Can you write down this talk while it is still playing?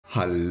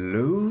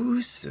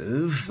Hello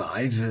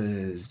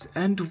survivors,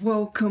 and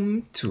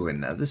welcome to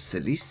another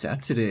silly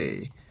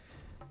Saturday.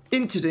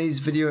 In today's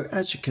video,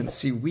 as you can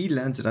see, we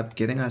landed up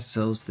getting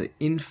ourselves the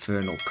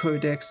Infernal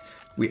Codex.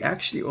 We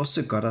actually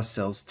also got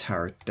ourselves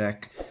Tarot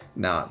Deck.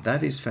 Now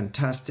that is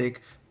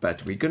fantastic,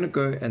 but we're going to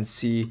go and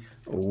see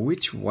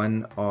which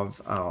one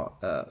of our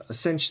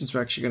ascensions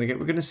we're actually going to get.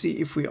 We're going to see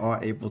if we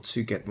are able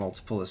to get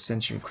multiple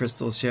ascension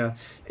crystals here.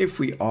 If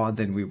we are,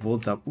 then we will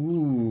double.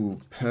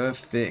 Ooh,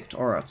 perfect.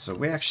 All right, so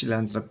we actually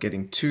landed up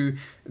getting 2.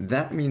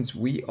 That means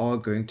we are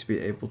going to be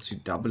able to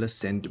double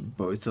ascend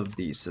both of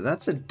these. So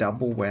that's a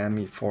double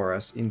whammy for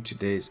us in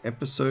today's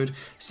episode.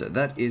 So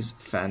that is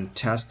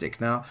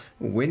fantastic. Now,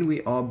 when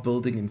we are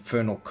building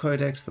Infernal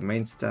Codex, the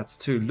main stats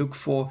to look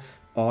for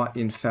are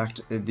in fact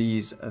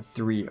these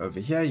 3 over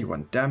here. You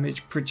want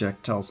damage,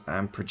 projectiles,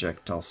 and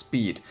projectile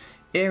speed.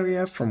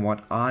 Area, from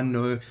what I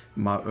know,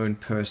 my own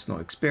personal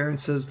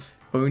experiences,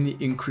 only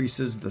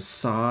increases the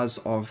size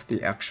of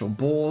the actual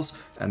balls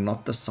and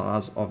not the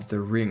size of the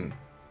ring.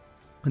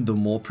 The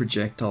more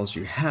projectiles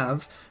you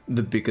have,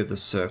 the bigger the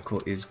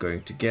circle is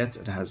going to get.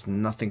 It has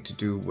nothing to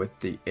do with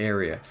the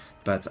area,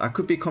 but I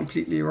could be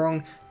completely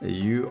wrong.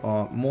 You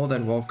are more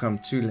than welcome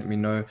to let me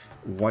know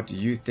what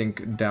you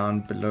think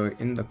down below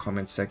in the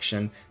comment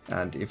section,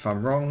 and if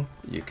I'm wrong,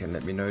 you can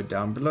let me know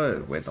down below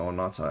whether or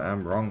not I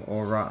am wrong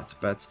or right.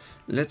 But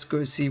let's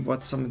go see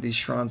what some of these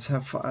shrines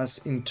have for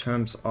us in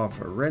terms of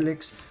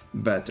relics.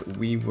 But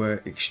we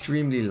were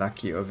extremely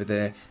lucky over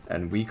there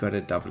and we got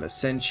a double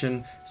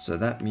ascension, so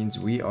that means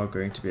we are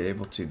going to be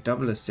able to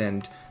double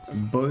ascend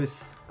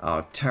both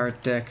our Tarot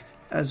Deck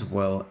as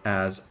well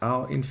as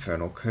our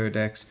Infernal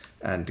Codex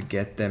and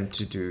get them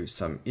to do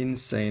some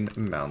insane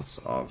amounts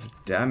of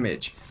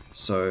damage.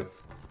 So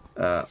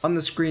on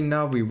the screen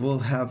now we will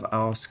have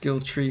our skill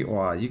tree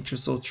or our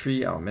Yggdrasil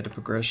tree, our meta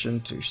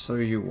progression, to show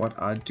you what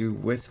I do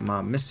with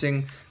my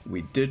missing.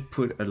 We did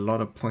put a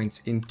lot of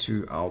points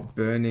into our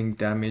burning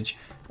damage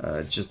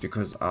just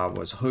because I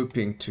was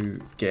hoping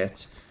to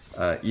get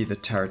either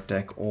Tarot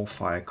Deck or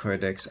Fire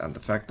Codex, and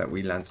the fact that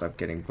we landed up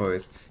getting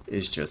both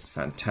is just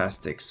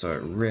fantastic. So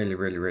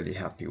really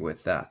happy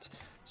with that.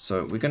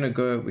 So we're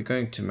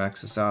going to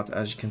max this out.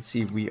 As you can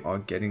see, we are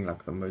getting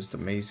like the most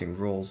amazing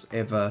rolls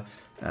ever,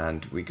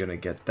 and we're going to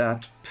get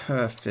that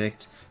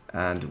perfect,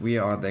 and we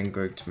are then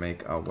going to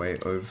make our way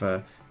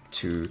over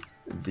to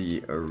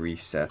the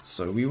reset.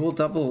 So we will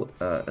double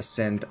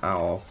ascend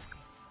our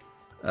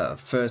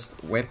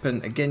first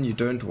weapon. Again, you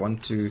don't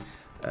want to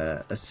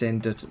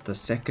ascend it the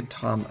second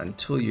time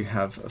until you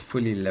have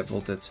fully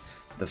leveled it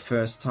the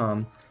first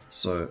time.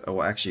 So,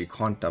 or actually you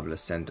can't double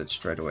ascend it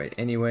straight away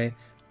anyway,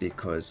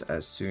 because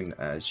as soon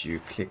as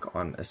you click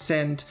on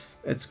ascend,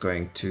 it's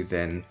going to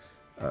then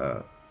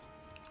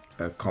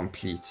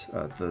complete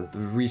the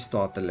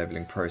restart the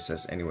leveling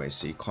process anyway,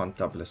 so you can't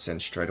double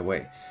ascend straight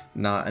away.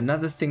 Now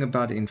another thing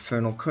about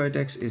Infernal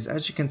Codex is,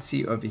 as you can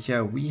see over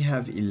here, we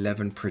have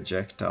 11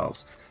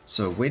 projectiles.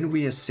 So when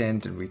we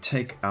ascend and we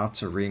take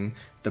Outer Ring,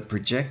 the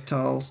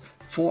projectiles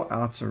for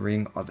Outer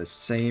Ring are the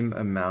same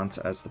amount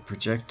as the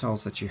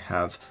projectiles that you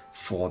have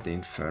for the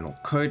Infernal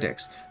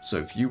Codex. So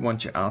if you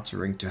want your Outer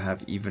Ring to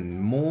have even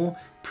more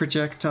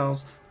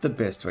projectiles, the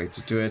best way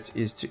to do it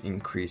is to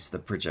increase the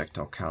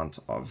projectile count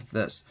of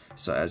this.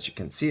 So as you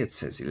can see, it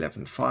says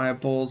 11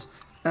 fireballs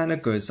and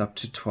it goes up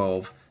to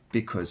 12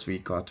 because we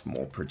got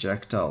more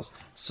projectiles.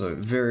 So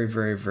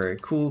very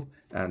cool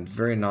and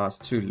very nice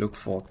to look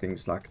for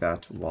things like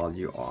that while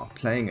you are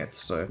playing it.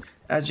 So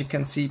as you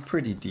can see,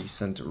 pretty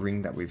decent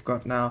ring that we've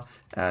got now,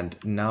 and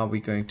now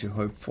we're going to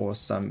hope for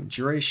some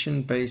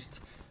duration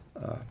based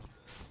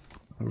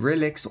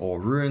relics or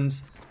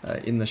runes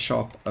in the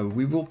shop.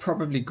 We will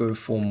probably go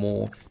for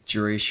more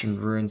duration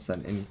runes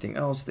than anything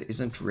else. There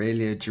isn't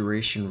really a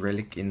duration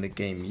relic in the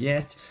game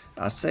yet.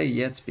 I say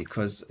yet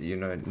because, you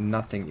know,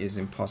 nothing is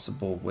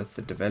impossible with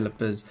the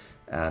developers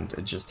and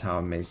just how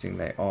amazing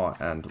they are,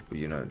 and,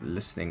 you know,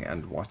 listening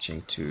and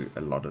watching to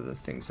a lot of the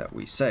things that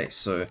we say.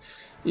 So,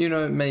 you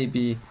know,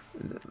 maybe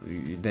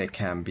there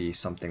can be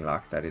something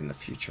like that in the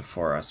future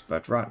for us,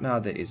 but right now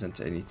there isn't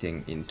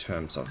anything in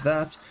terms of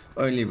that.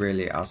 Only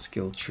really our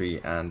skill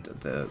tree and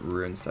the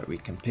runes that we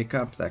can pick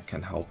up that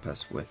can help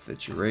us with the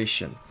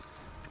duration.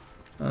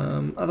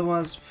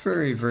 Otherwise,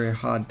 very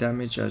hard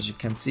damage. As you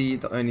can see,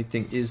 the only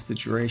thing is the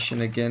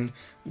duration again.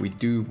 We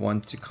do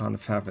want to kind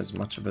of have as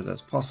much of it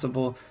as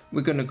possible.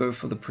 We're going to go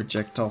for the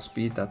projectile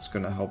speed. That's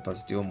going to help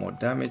us deal more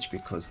damage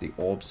because the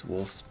orbs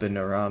will spin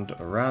around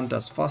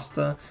us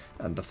faster,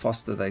 and the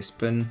faster they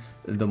spin,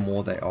 the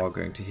more they are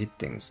going to hit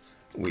things.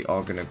 We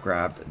are going to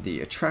grab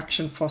the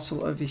attraction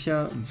fossil over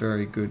here.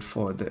 Very good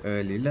for the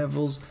early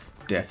levels.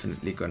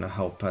 Definitely going to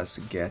help us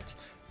get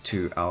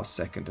to our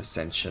second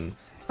ascension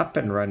up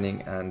and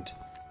running and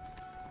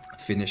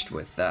finished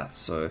with that,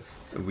 so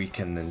we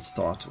can then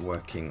start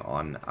working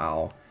on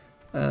our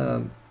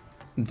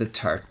the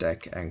Tarot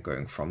Deck and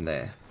going from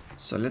there.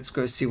 So let's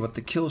go see what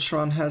the kill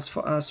shrine has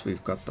for us.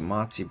 We've got the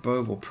mighty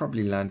bow. We'll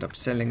probably land up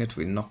selling it.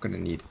 We're not going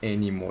to need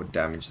any more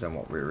damage than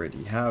what we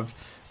already have.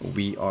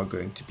 We are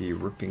going to be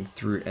ripping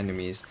through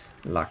enemies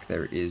like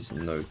there is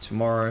no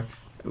tomorrow.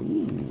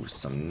 Ooh,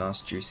 some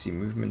nice juicy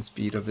movement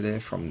speed over there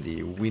from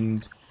the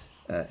wind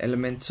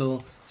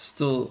elemental.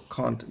 Still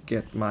can't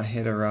get my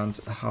head around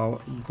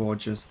how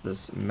gorgeous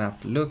this map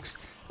looks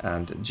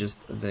and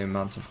just the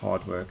amount of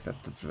hard work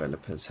that the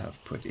developers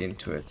have put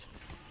into it.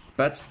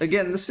 But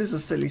again, this is a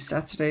silly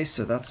Saturday,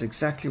 so that's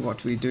exactly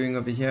what we're doing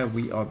over here.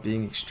 We are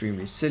being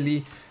extremely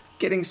silly.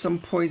 Getting some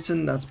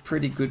poison, that's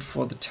pretty good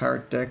for the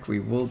turret deck. We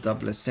will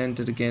double ascend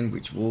it again,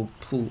 which will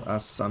pull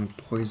us some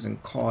poison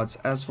cards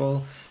as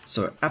well.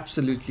 So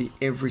absolutely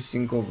every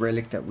single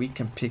relic that we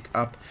can pick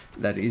up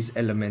that is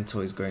elemental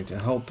is going to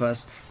help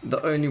us.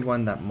 The only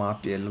one that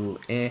might be a little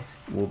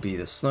will be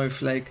the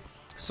snowflake.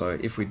 So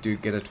if we do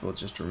get it, we'll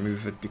just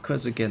remove it,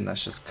 because again,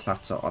 that's just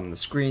clutter on the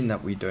screen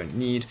that we don't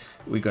need.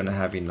 We're going to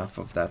have enough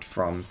of that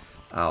from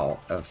our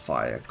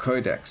fire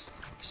codex.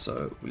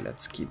 So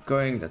let's keep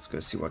going. Let's go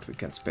see what we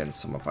can spend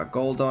some of our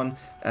gold on.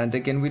 And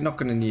again, we're not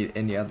going to need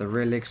any other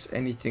relics.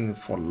 Anything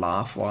for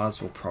life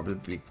wise will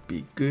probably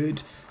be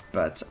good.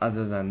 But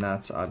other than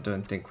that, I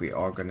don't think we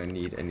are going to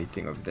need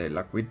anything over there.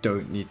 Like, we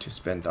don't need to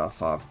spend our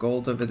 5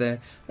 gold over there.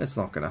 It's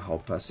not going to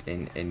help us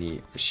in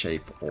any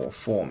shape or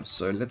form.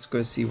 So let's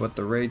go see what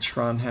the raid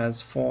shrine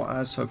has for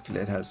us.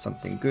 Hopefully it has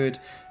something good.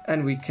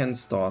 And we can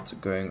start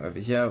going over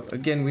here.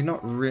 Again, we're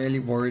not really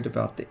worried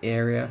about the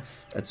area.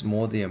 It's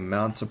more the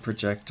amount of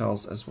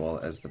projectiles as well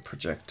as the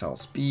projectile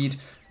speed.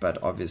 But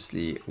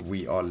obviously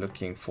we are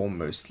looking for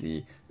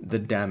mostly the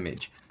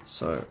damage.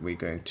 So we're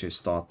going to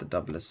start the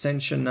double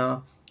ascension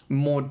now.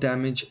 More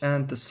damage,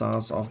 and the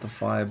size of the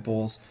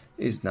fireballs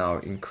is now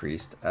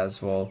increased as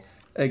well.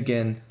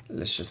 Again,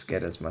 let's just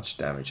get as much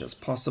damage as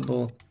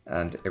possible,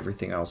 and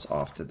everything else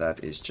after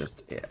that is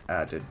just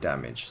added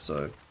damage.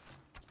 So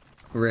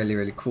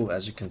really cool.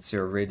 As you can see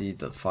already,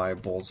 the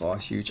fireballs are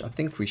huge. I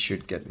think we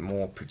should get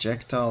more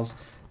projectiles,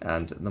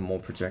 and the more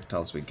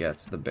projectiles we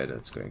get, the better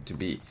it's going to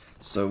be.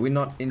 So we're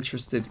not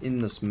interested in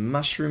this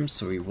mushroom,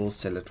 so we will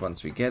sell it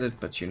once we get it.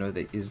 But you know,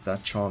 there is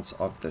that chance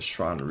of the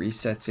shrine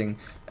resetting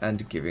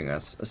and giving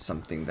us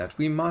something that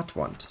we might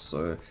want.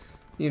 So,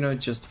 you know,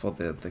 just for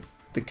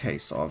the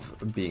case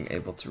of being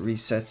able to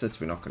reset it,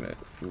 we're not gonna,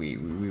 we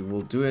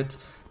will do it.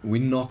 We're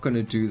not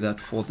gonna do that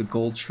for the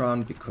gold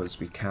shrine,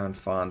 because we can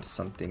find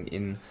something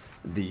in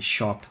the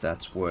shop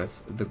that's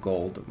worth the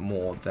gold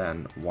more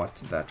than what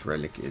that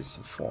relic is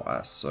for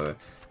us. So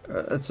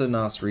it's a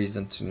nice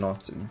reason to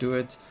not do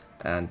it.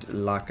 And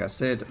like I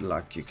said,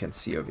 like you can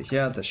see over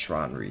here, the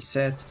shrine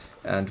reset,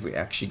 and we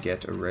actually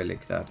get a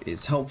relic that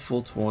is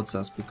helpful towards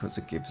us because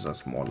it gives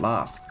us more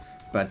life.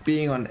 But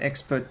being on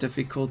expert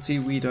difficulty,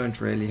 we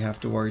don't really have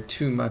to worry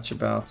too much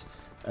about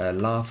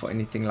life or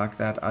anything like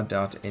that. I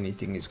doubt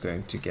anything is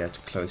going to get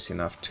close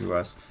enough to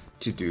us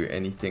to do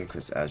anything,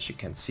 because as you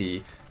can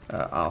see,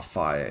 our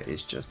fire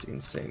is just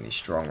insanely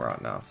strong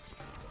right now.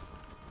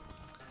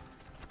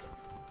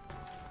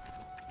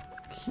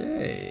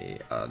 Okay,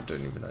 I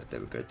don't even know. There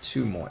we go.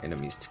 2 more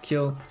enemies to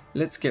kill.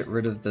 Let's get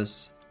rid of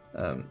this.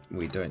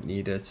 We don't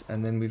need it.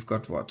 And then we've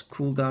got what?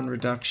 Cooldown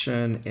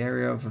reduction,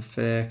 area of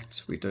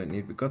effect. We don't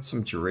need. We've got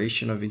some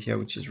duration over here,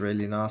 which is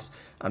really nice.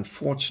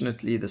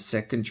 Unfortunately, the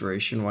second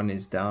duration one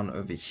is down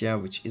over here,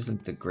 which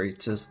isn't the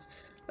greatest.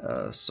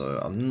 So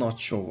I'm not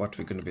sure what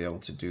we're going to be able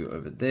to do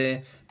over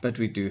there. But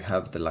we do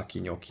have the lucky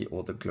gnocchi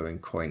or the glowing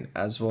coin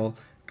as well.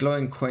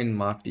 Glowing coin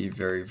might be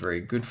very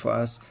good for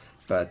us,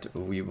 but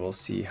we will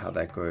see how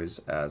that goes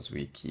as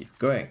we keep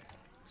going.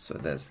 So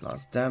there's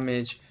nice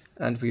damage,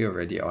 and we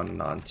already on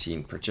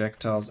 19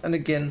 projectiles. And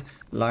again,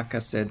 like I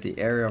said, the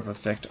area of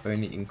effect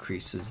only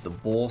increases the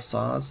ball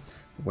size,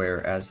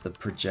 whereas the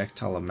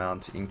projectile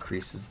amount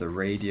increases the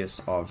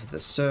radius of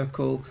the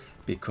circle,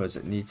 because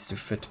it needs to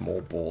fit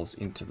more balls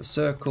into the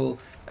circle,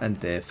 and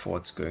therefore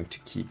it's going to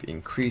keep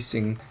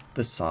increasing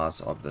the size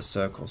of the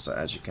circle. So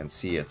as you can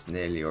see, it's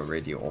nearly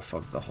already off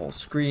of the whole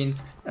screen,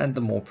 and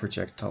the more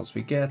projectiles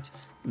we get,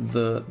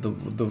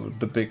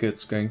 the bigger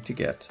it's going to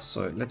get.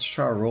 So let's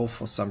try a roll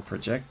for some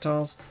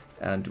projectiles,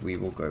 and we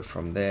will go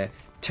from there.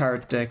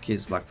 Turret deck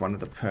is like one of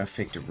the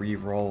perfect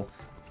re-roll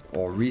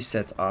or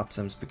reset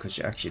items, because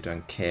you actually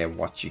don't care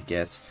what you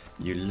get.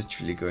 You're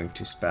literally going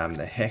to spam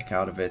the heck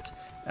out of it,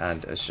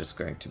 and it's just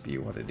going to be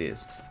what it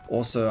is.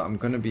 Also, I'm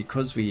going to,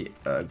 because we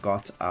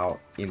got our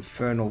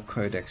infernal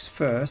codex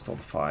first, or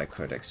the fire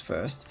codex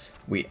first,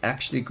 we're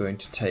actually going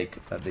to take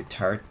the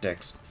turret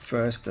deck's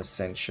first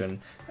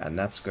ascension, and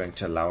that's going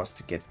to allow us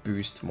to get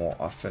boost more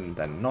often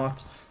than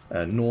not.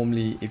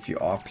 Normally, if you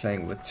are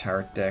playing with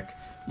turret deck,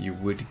 you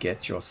would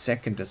get your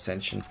second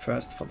ascension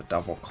first for the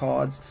double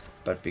cards,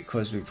 but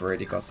because we've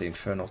already got the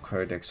infernal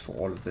codex for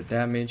all of the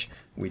damage,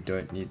 we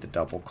don't need the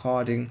double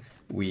carding.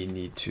 We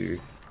need to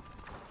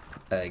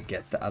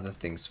get the other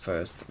things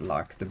first,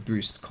 like the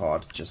boost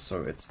card, just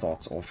so it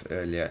starts off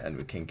earlier and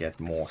we can get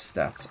more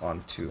stats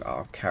onto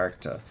our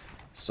character.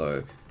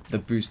 So the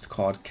boost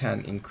card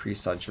can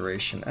increase our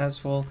duration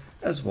as well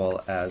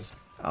as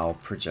our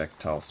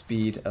projectile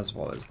speed, as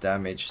well as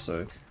damage.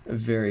 So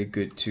very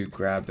good to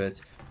grab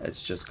it.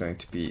 It's just going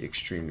to be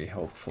extremely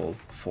helpful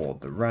for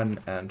the run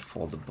and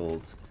for the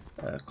build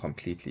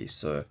completely.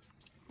 So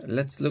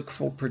Let's look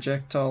for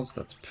projectiles.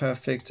 That's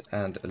perfect.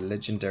 And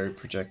legendary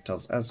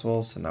projectiles as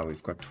well. So now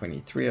we've got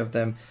 23 of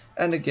them.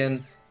 And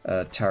again,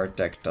 turret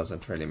deck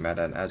doesn't really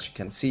matter. And as you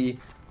can see,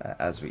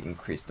 as we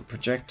increase the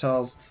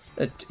projectiles,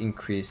 it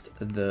increased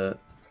the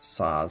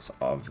size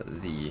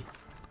of the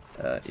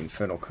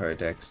Infernal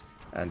Codex,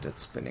 and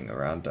it's spinning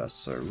around us.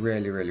 So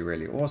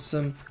really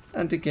awesome.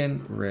 And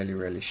again,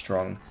 really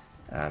strong.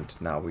 And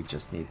now we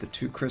just need the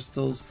 2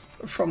 crystals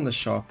from the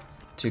shop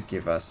to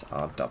give us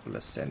our double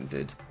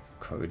ascended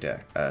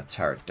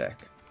turret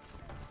deck.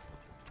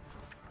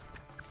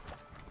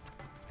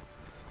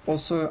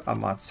 Also, I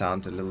might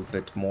sound a little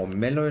bit more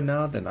mellow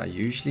now than I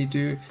usually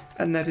do,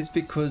 and that is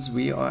because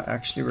we are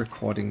actually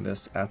recording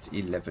this at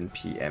 11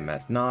 p.m.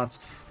 at night.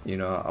 You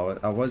know,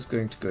 I was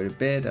going to go to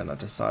bed and I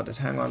decided,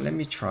 hang on, let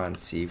me try and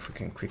see if we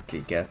can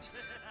quickly get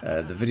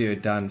the video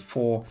done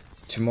for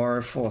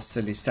tomorrow, for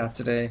Silly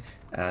Saturday.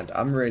 And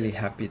I'm really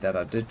happy that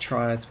I did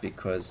try it,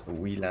 because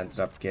we landed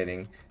up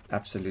getting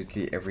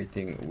absolutely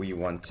everything we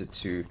wanted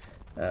to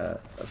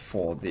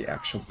for the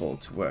actual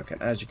build to work.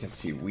 And as you can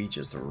see, we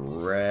just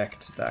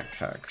wrecked that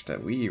character.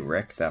 We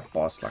wrecked that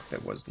boss like there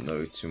was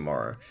no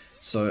tomorrow.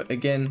 So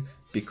again,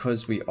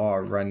 because we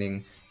are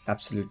running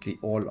absolutely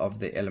all of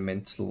the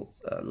elemental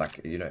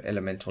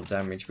elemental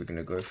damage, we're going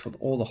to go for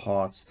all the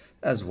hearts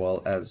as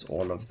well as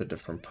all of the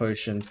different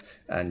potions.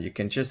 And you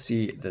can just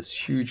see this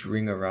huge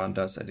ring around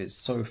us. It is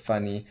so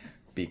funny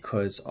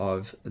because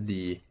of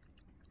the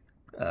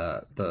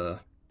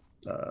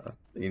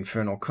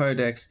Infernal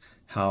Codex,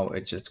 how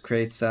it just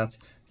creates that.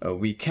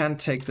 We can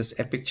take this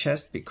epic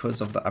chest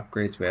because of the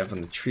upgrades we have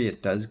on the tree.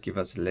 It does give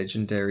us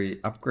legendary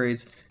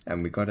upgrades,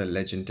 and we got a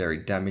legendary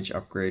damage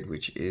upgrade,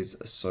 which is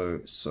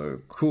so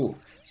cool.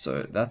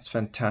 So that's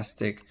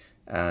fantastic.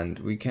 And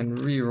we can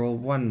reroll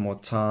one more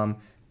time,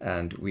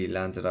 and we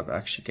landed up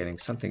actually getting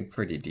something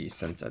pretty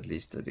decent. At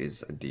least it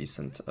is a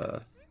decent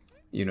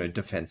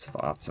defensive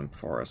item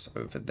for us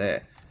over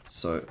there.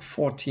 So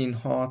 14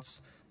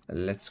 hearts.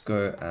 Let's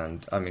go,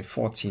 and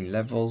 14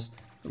 levels.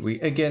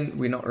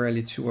 We're not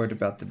really too worried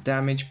about the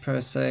damage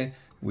per se.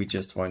 We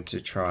just want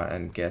to try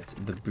and get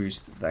the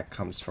boost that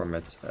comes from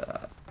it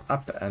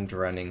up and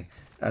running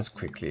as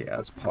quickly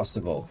as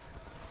possible.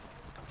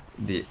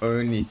 The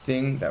only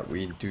thing that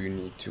we do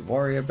need to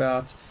worry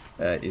about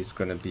is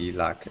going to be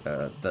like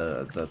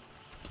the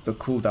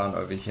cooldown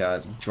over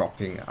here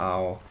dropping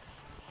our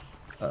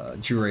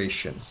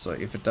duration. So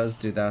if it does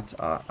do that,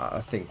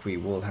 I think we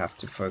will have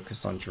to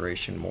focus on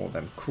duration more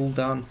than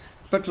cooldown,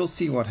 but we'll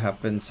see what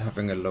happens.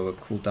 Having a lower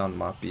cooldown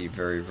might be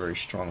very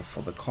strong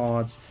for the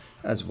cards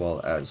as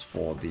well as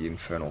for the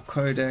Infernal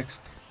Codex,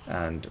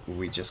 and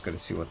we just got to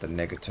see what the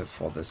negative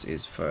for this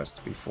is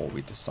first before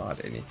we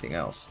decide anything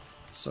else.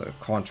 So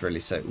can't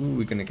really say, ooh,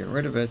 we're going to get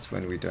rid of it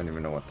when we don't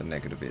even know what the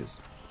negative is.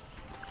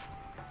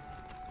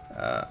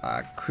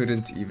 I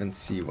couldn't even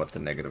see what the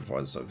negative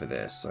was over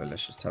there, so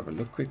let's just have a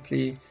look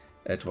quickly.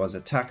 It was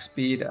attack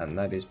speed, and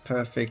that is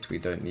perfect. We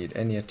don't need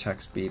any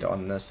attack speed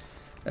on this.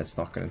 It's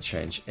not going to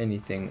change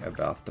anything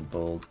about the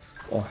build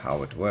or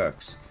how it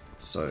works.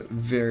 So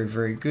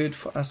very good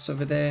for us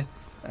over there,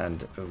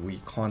 and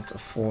we can't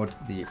afford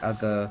the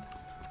other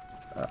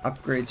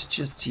upgrades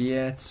just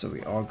yet, so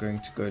we are going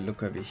to go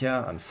look over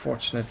here.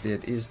 Unfortunately,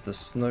 it is the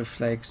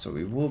snowflake, so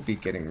we will be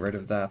getting rid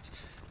of that.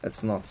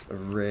 It's not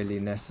really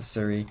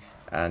necessary,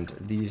 and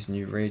these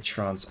new raid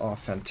shrines are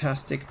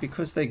fantastic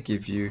because they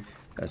give you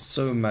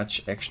so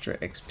much extra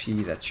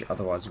XP that you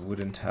otherwise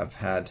wouldn't have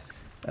had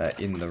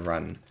in the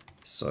run.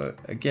 So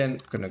again,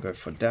 gonna go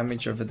for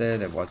damage over there.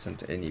 There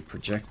wasn't any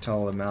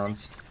projectile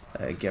amount.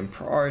 Again,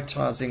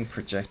 prioritizing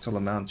projectile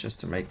amount just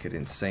to make it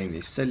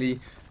insanely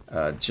silly,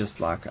 just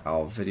like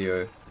our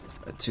video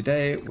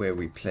today where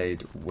we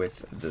played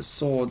with the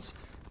swords.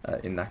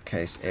 In that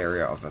case,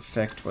 area of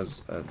effect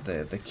was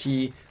the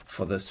key.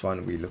 For this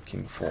one, we're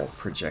looking for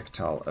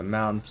projectile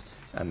amount,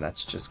 and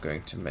that's just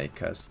going to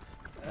make us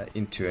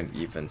into an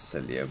even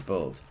sillier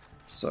build.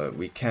 So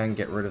we can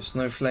get rid of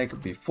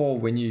Snowflake. Before,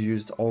 when you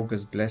used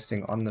Olga's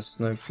Blessing on the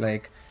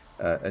Snowflake,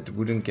 it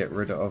wouldn't get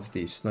rid of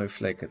the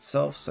Snowflake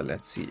itself. So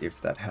let's see if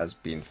that has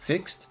been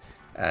fixed.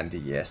 And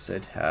yes,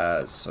 it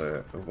has.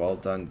 So well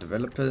done,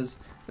 developers.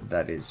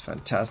 That is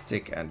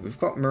fantastic. And we've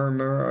got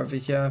Mirror over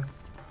here.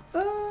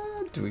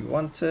 Do we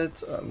want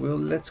it?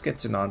 Let's get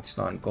to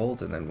 99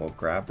 gold and then we'll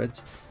grab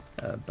it.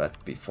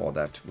 But before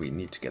that, we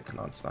need to get the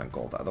 99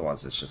 gold.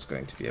 Otherwise, it's just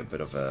going to be a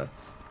bit of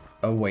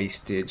a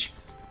wastage.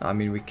 I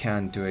mean, we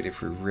can do it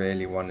if we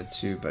really wanted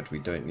to, but we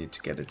don't need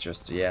to get it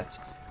just yet.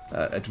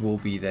 It will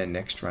be there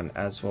next run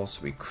as well,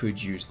 so we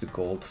could use the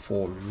gold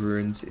for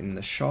runes in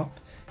the shop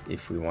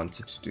if we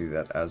wanted to do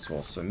that as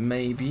well. So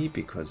maybe,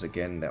 because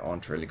again, there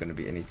aren't really going to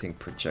be anything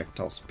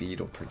projectile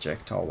speed or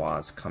projectile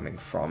wise coming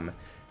from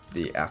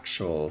the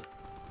actual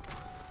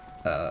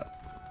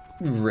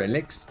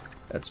relics.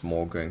 It's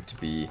more going to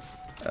be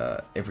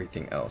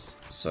everything else.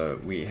 So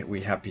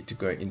we're happy to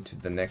go into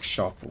the next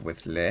shop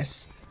with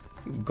less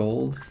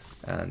gold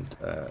and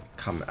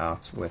come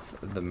out with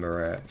the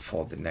mirror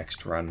for the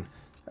next run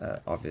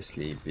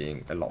obviously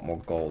being a lot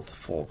more gold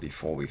for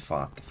before we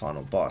fight the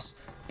final boss.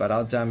 But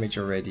our damage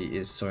already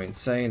is so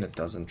insane, it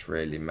doesn't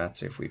really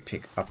matter if we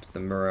pick up the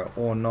mirror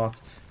or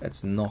not.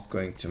 It's not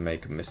going to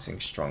make missing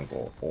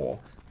stronger or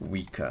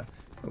weaker.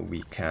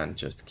 We can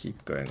just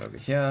keep going over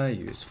here,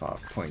 use 5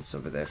 points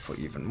over there for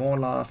even more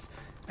life.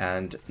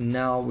 And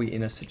now we're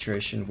in a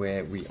situation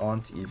where we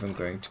aren't even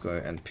going to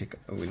go and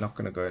we're not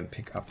going to go and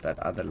pick up that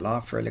other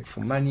life relic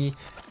for money.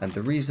 And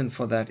the reason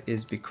for that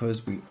is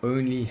because we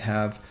only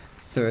have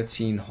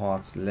 13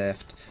 hearts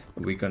left.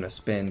 We're going to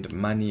spend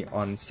money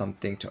on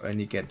something to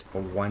only get a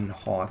 1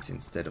 heart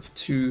instead of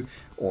 2,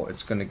 or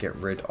it's going to get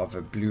rid of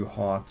a blue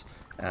heart,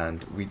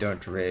 and we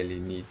don't really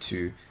need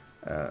to.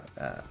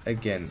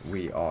 Again,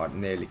 we are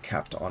nearly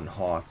capped on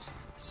hearts,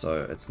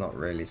 so it's not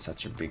really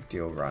such a big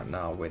deal right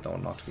now whether or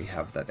not we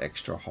have that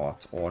extra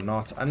heart or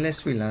not,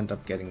 unless we land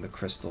up getting the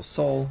crystal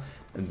soul,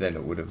 and then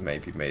it would have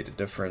maybe made a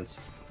difference,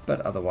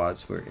 but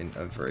otherwise we're in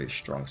a very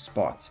strong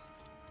spot.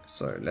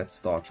 So let's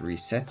start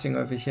resetting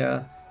over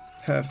here.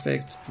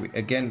 Perfect. We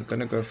again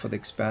going to go for the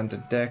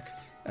expanded deck,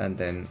 and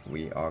then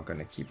we are going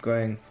to keep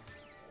going.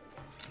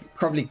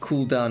 Probably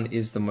cooldown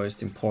is the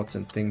most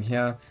important thing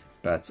here,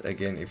 but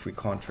again, if we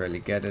can't really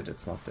get it,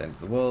 it's not the end of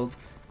the world.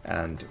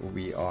 And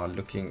we are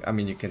looking, I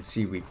mean, you can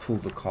see we pull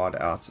the card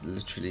out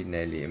literally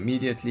nearly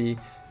immediately,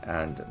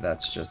 and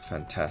that's just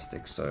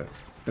fantastic. So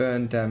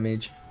burn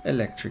damage,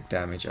 electric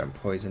damage, and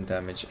poison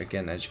damage.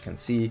 Again, as you can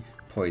see,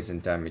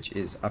 poison damage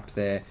is up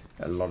there.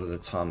 A lot of the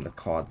time the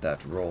card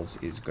that rolls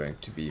is going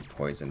to be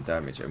poison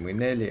damage, and we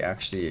nearly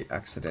actually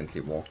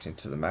accidentally walked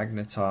into the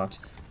magnetite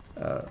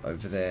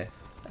over there,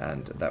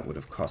 and that would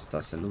have cost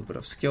us a little bit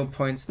of skill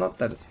points. Not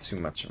that it's too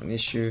much of an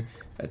issue,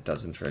 it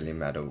doesn't really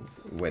matter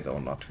whether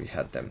or not we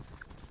had them.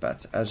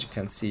 But as you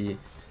can see,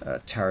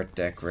 turret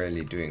deck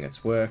really doing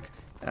its work,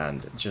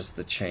 and just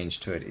the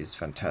change to it is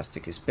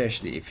fantastic,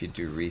 especially if you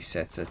do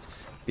reset it,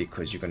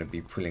 because you're going to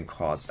be pulling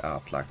cards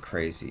out like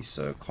crazy.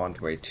 So can't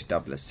wait to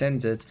double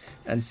ascend it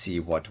and see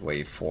what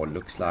wave 4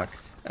 looks like,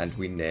 and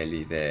we're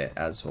nearly there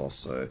as well.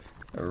 So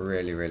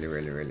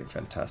really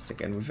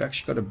fantastic. And we've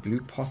actually got a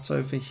blue pot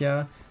over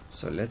here,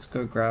 so let's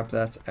go grab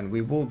that, and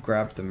we will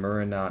grab the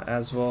mirror now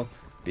as well,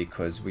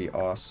 because we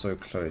are so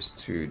close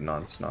to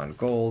 99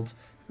 gold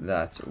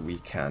that we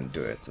can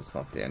do it. It's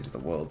not the end of the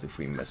world if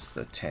we miss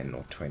the 10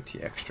 or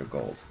 20 extra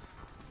gold.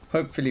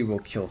 Hopefully we'll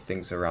kill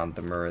things around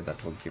the mirror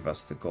that will give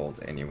us the gold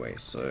anyway,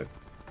 so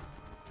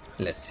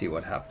let's see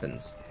what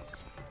happens.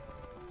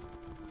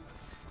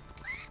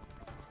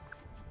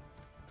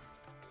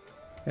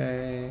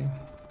 Okay.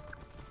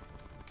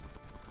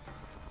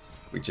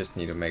 We just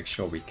need to make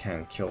sure we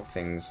can kill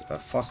things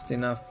fast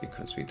enough,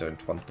 because we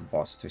don't want the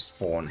boss to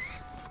spawn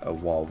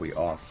while we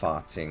are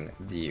fighting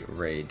the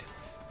raid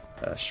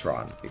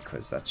shrine,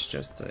 because that's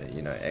just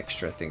you know,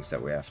 extra things that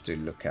we have to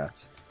look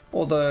at.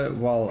 Although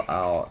while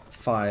our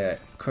fire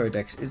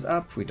codex is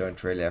up, we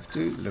don't really have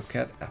to look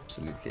at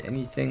absolutely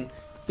anything,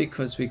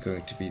 because we're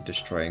going to be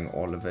destroying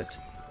all of it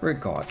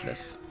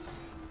regardless.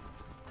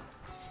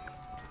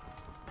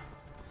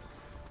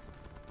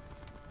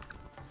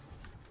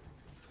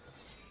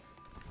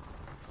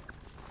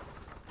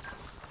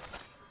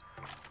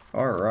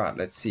 Alright,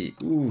 let's see.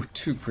 Ooh,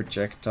 2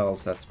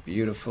 projectiles, that's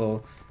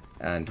beautiful.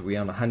 And we're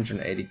on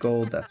 180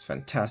 gold, that's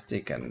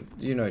fantastic, and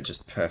you know,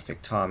 just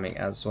perfect timing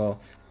as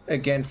well.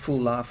 Again, full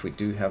life, we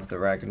do have the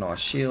Ragnar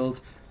shield,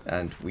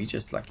 and we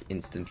just like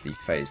instantly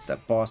faced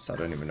that boss. I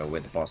don't even know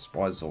where the boss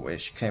was or where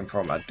she came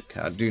from. I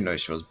do know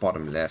she was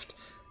bottom left,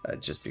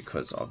 just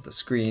because of the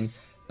screen.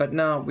 But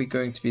now we're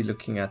going to be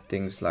looking at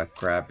things like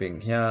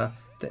grabbing here,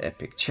 the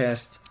epic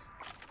chest,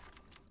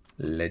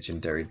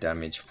 legendary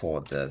damage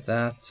for the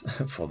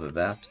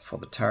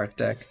turret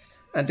deck.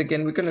 And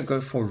again, we're going to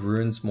go for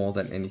runes more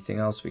than anything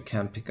else. We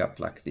can pick up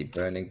like the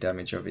burning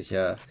damage over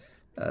here.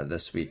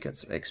 This week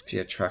it's XP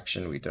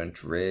attraction, we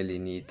don't really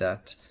need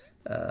that.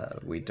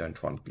 We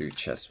don't want blue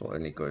chests, we'll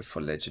only go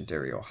for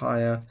legendary or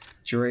higher.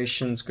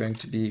 Duration's going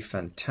to be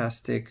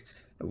fantastic.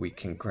 We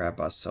can grab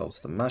ourselves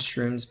the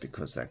mushrooms,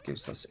 because that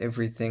gives us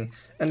everything.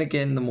 And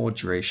again, the more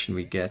duration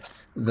we get,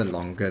 the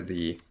longer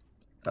the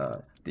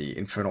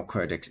Infernal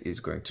Codex is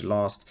going to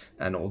last.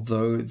 And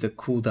although the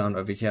cooldown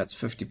over here it's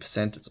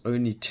 50%, it's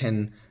only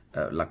 10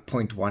 like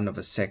 0.1 of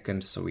a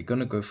second. So we're going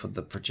to go for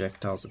the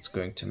projectiles. It's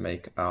going to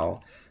make our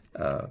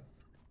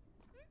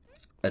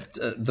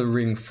the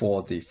ring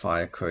for the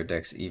fire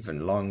codex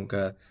even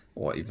longer,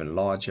 or even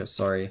larger,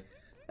 sorry.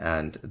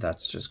 And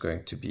that's just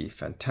going to be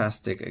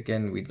fantastic.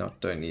 Again, we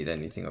don't need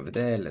anything over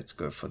there. Let's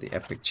go for the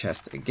epic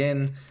chest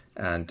again,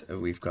 and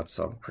we've got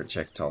some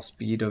projectile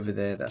speed over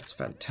there. That's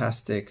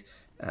fantastic.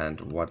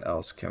 And what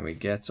else can we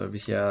get over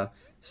here?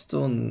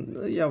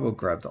 Still, yeah, we'll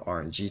grab the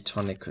RNG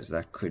tonic, because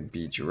that could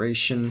be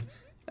duration,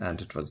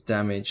 and it was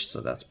damage, so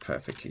that's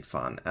perfectly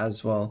fine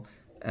as well.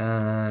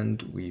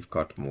 And we've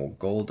got more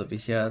gold over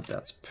here,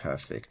 that's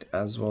perfect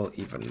as well.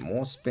 Even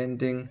more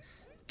spending,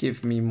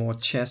 give me more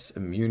chests.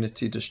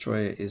 Immunity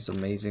destroyer is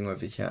amazing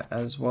over here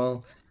as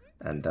well,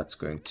 and that's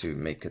going to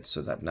make it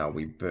so that now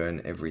we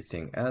burn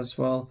everything as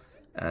well.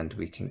 and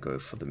we can go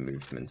for the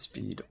movement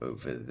speed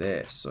over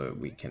there. So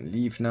we can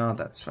leave now.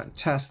 That's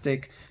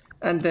fantastic.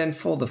 And then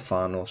for the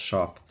final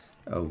shop,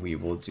 we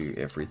will do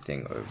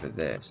everything over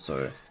there.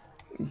 So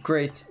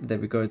great, there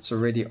we go. It's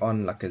already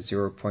on like a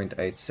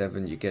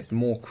 0.87. You get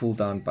more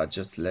cooldown by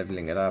just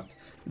leveling it up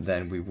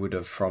than we would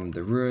have from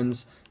the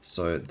runes,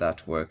 so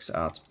that works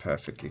out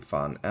perfectly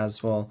fine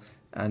as well.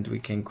 And we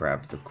can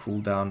grab the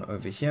cooldown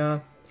over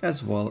here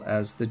as well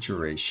as the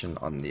duration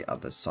on the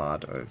other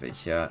side over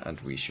here, and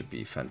we should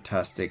be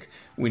fantastic.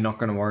 We're not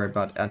going to worry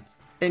about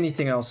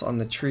anything else on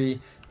the tree.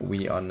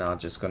 We are now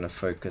just going to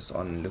focus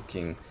on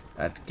looking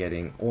at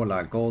getting all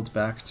our gold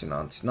back to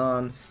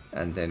 99,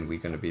 and then we're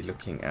going to be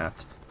looking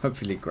at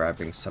hopefully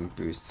grabbing some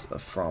boosts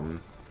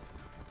from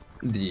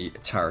the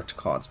tarot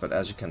cards. But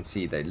as you can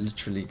see, they're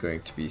literally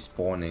going to be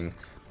spawning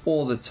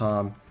all the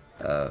time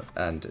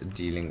and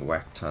dealing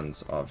whack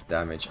tons of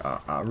damage.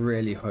 I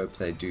really hope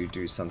they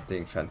do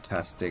something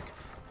fantastic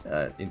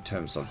in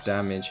terms of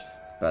damage,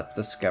 but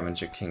the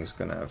Scavenger King's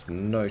gonna have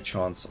no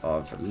chance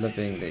of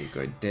living. There you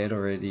go, dead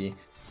already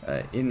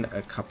in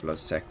a couple of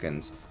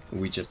seconds.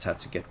 We just had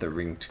to get the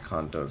ring to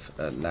kind of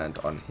land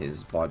on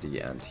his body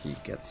and he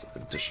gets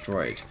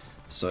destroyed.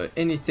 So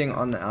anything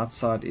on the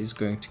outside is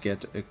going to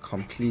get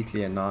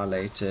completely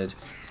annihilated.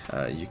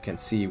 You can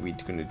see we're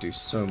going to do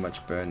so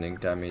much burning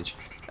damage,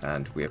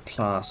 and we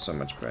apply so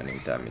much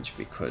burning damage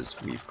because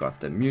we've got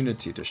the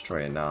immunity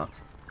destroyer now,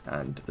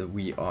 and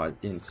we are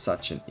in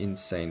such an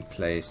insane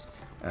place,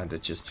 and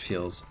it just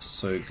feels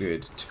so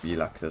good to be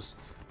like this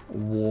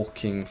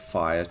walking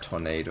fire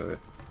tornado,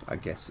 I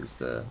guess is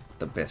the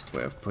best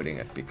way of putting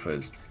it,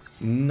 because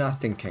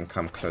nothing can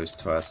come close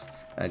to us,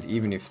 and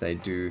even if they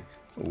do,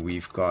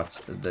 we've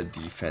got the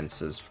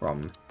defenses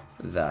from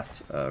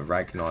that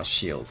Ragnar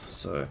shield.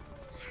 So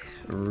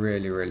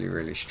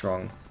really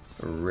strong,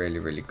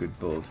 really good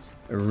build,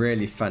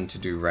 really fun to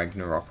do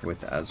Ragnarok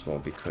with as well,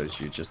 because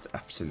you just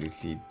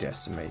absolutely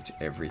decimate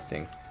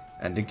everything.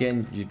 And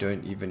again, you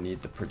don't even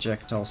need the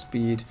projectile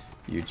speed,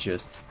 you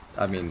just,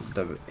 I mean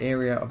the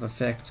area of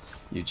effect,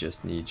 you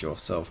just need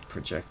yourself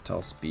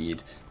projectile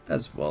speed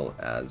as well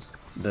as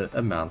the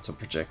amount of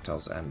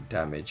projectiles and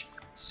damage.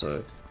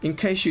 So in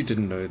case you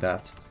didn't know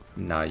that,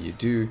 now you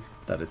do,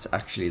 that it's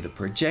actually the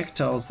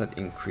projectiles that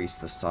increase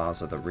the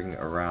size of the ring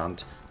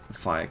around the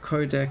fire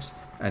codex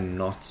and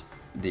not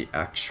the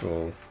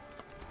actual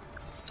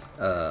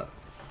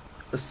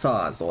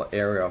size or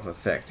area of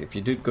effect. If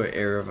you did go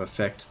area of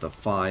effect, the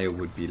fire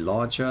would be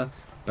larger,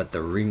 but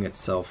the ring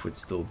itself would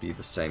still be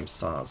the same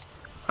size.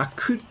 I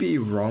could be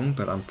wrong,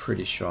 but I'm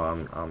pretty sure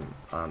I'm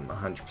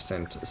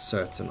 100%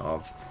 certain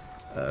of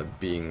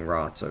being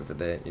right over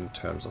there in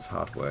terms of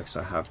how it works.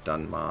 I have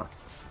done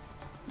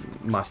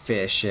my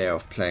fair share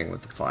of playing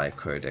with the fire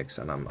codex,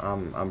 and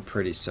I'm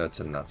pretty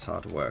certain that's how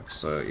it works.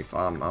 So if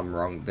I'm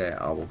wrong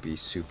there, I will be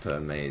super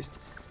amazed.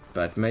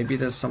 But maybe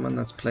there's someone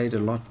that's played a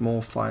lot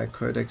more fire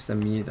codex than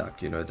me,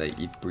 like, you know, they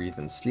eat, breathe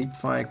and sleep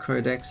fire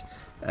codex,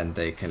 and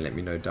they can let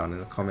me know down in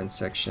the comment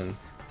section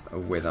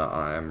whether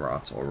I am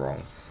right or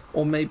wrong.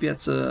 Or maybe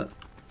it's a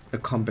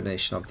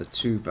combination of the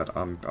two, but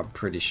I'm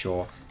pretty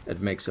sure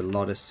it makes a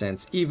lot of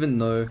sense, even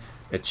though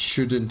it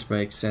shouldn't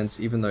make sense,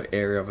 even though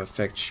area of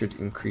effect should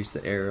increase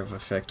the area of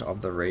effect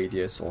of the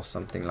radius or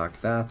something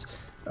like that.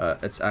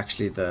 It's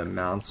actually the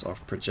amounts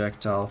of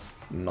projectile,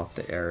 not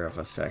the area of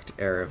effect.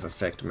 Area of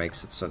effect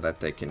makes it so that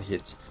they can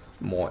hit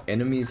more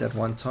enemies at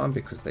one time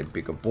because they're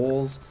bigger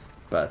balls,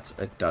 but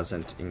it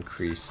doesn't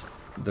increase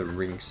the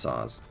ring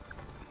size.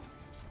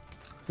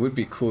 Would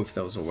be cool if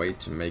there was a way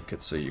to make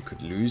it so you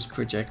could lose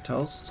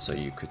projectiles, so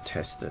you could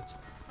test it,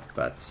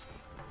 but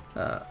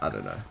I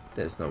don't know,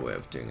 there's no way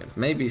of doing it.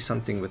 Maybe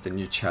something with the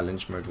new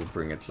challenge mode will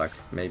bring it, like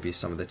maybe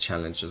some of the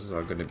challenges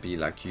are going to be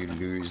like you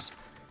lose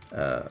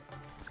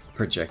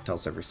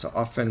projectiles every so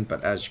often,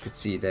 but as you could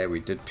see there, we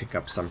did pick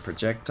up some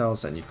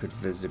projectiles and you could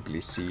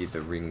visibly see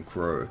the ring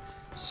grow.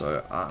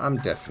 So I'm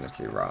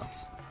definitely right.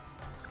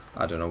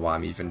 I don't know why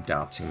I'm even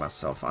doubting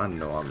myself. I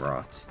know I'm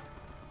right.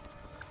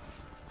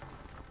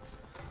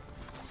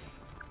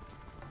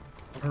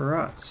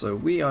 Alright, so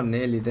we are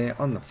nearly there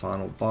on the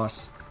final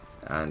boss,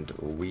 and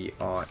we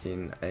are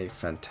in a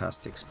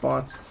fantastic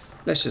spot.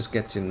 Let's just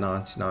get to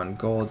 99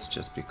 golds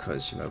just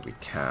because, you know, we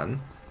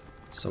can.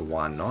 So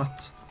why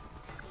not?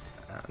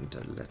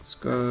 And let's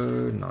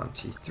go,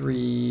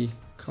 93,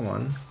 come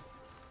on.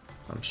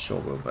 I'm sure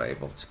we'll be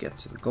able to get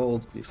to the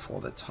gold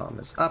before the time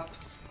is up.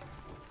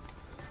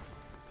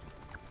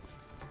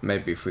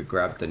 Maybe if we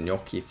grabbed the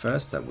gnocchi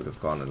first, that would have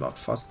gone a lot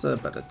faster,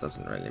 but it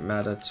doesn't really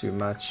matter too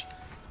much.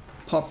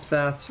 Pop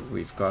that,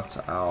 we've got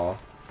our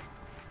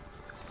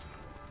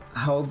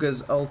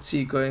Helga's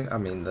ulti going, I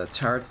mean the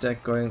turret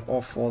deck going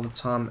off all the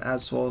time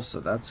as well, so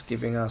that's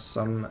giving us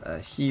some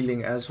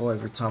healing as well.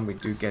 Every time we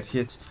do get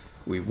hit,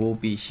 we will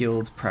be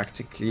healed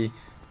practically,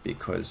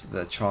 because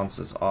the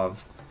chances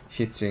of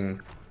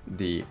hitting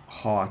the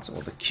heart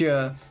or the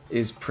cure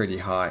is pretty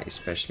high,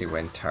 especially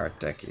when turret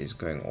deck is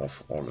going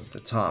off all of the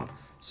time.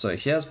 So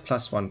here's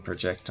 +1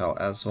 projectile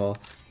as well.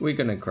 We're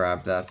going to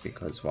grab that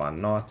because why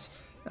not?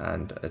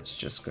 and it's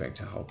just going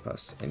to help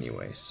us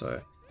anyway.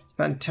 So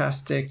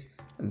fantastic.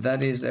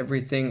 That is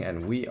everything,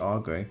 and we are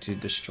going to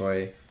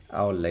destroy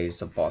our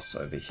laser boss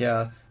over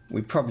here.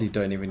 We probably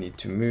don't even need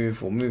to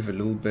move. We'll move a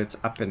little bit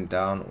up and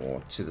down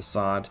or to the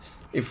side.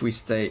 If we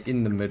stay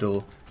in the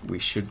middle, we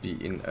should be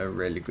in a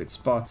really good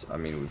spot. I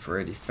mean, we've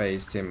already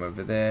phased him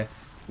over there.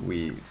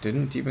 We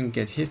didn't even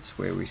get hit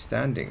where we're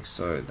standing,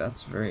 so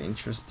that's very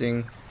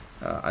interesting.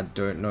 I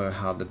don't know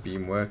how the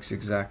beam works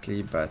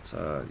exactly, but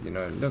you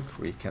know, look,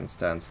 we can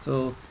stand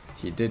still.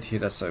 He did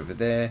hit us over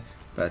there,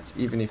 but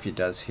even if he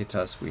does hit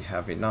us, we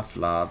have enough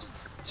lives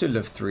to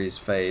live through his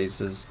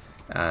phases,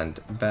 and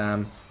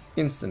bam,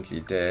 instantly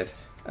dead.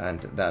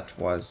 And that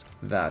was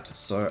that.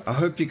 So I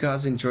hope you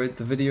guys enjoyed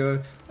the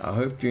video. I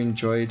hope you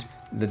enjoyed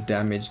the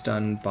damage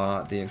done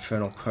by the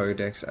Infernal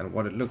Codex and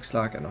what it looks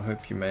like, and I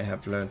hope you may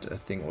have learned a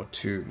thing or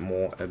two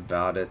more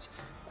about it.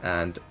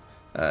 And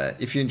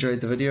if you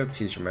enjoyed the video,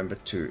 please remember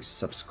to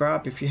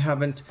subscribe if you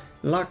haven't,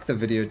 like the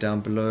video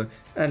down below,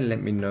 and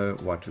let me know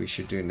what we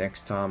should do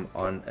next time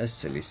on a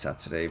Silly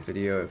Saturday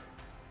video.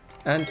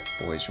 And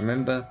always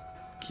remember,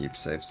 keep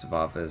safe,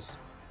 survivors.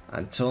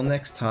 Until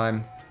next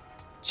time,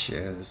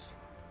 cheers.